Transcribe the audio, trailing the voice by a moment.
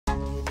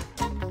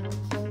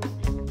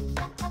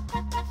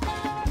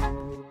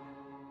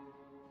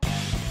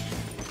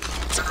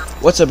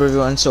What's up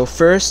everyone? So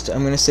first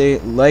I'm gonna say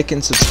like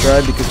and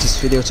subscribe because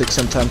this video took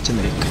some time to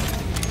make.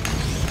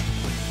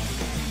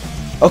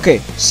 Okay,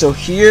 so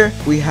here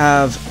we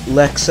have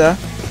Lexa,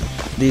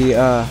 the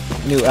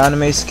new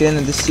anime skin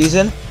in this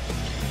season.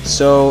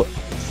 So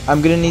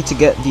I'm gonna need to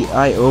get the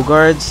IO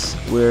guards,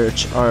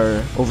 which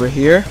are over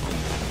here,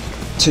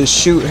 to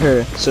shoot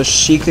her so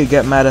she could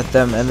get mad at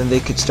them and then they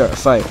could start a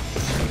fight.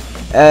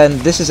 And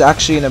this is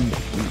actually in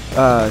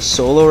a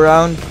solo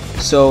round,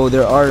 so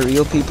there are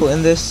real people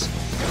in this.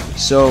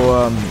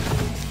 So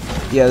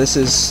yeah,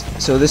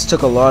 this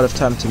took a lot of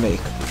time to make.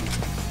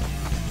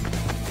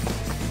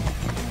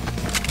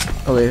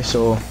 Okay,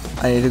 so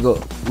I need to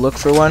go look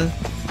for one.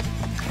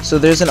 So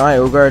there's an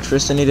IO guard.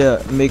 First I need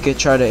to make it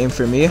try to aim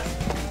for me.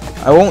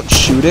 I won't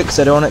shoot it because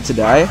I don't want it to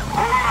die.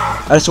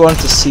 I just want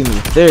it to see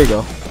me. There you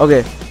go.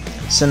 Okay,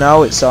 so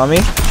now it saw me.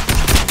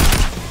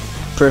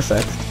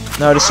 Perfect.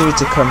 Now I just need it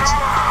to come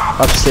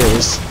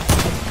upstairs.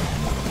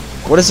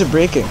 What is it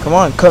breaking? Come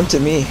on, come to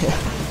me.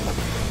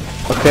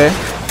 Okay,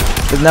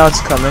 but now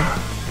it's coming.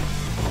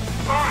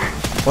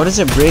 What is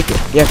it breaking?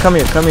 Yeah, come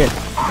here, come here.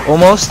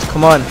 Almost,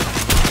 come on.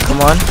 Come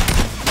on.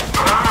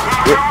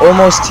 You're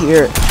almost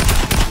here.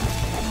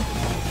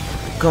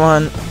 Come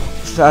on,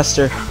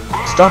 faster.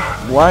 Stop,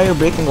 why are you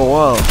breaking a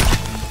wall?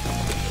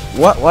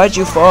 What, why'd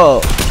you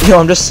fall? Yo,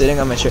 I'm just sitting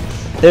on my chair.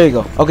 There you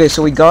go. Okay,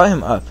 so we got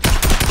him up.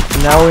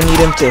 Now we need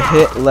him to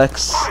hit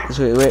Lex.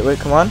 Wait,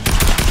 come on.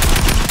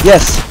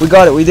 Yes, we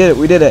got it, we did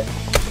it.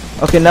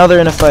 Okay, now they're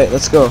in a fight,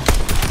 let's go.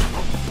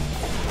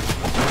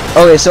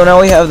 Okay, so now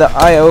we have the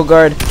IO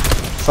guard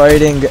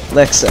fighting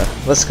Lexa.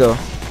 Let's go.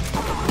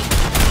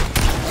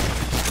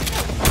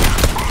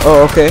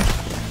 Oh, okay.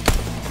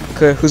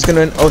 Okay, who's gonna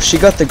win? Oh, she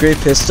got the great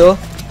pistol,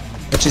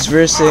 but she's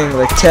versing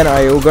like 10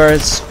 IO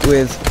guards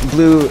with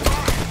blue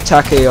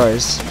TAC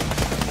ARs.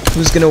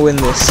 Who's gonna win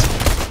this?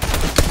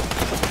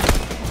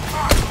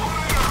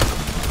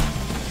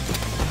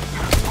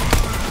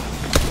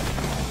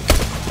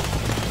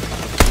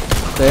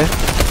 Okay,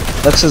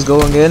 Lexa's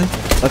going in.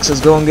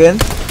 Lexa's going in.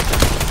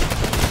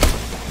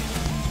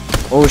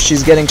 Oh,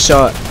 she's getting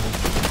shot.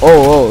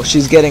 Oh,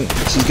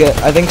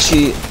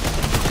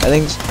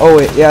 oh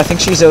wait, yeah, I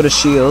think she's out of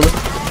shield.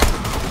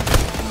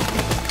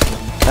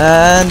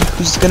 And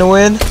who's gonna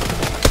win?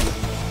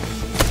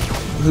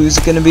 Who's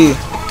it gonna be?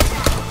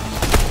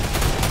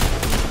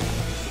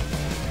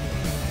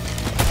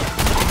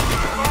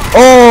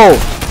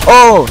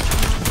 Oh,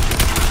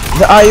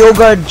 the IO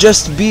guard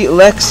just beat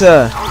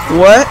Lexa.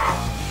 What?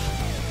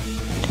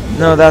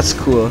 No, that's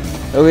cool.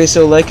 Okay,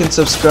 so like and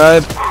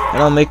subscribe,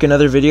 and I'll make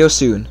another video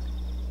soon.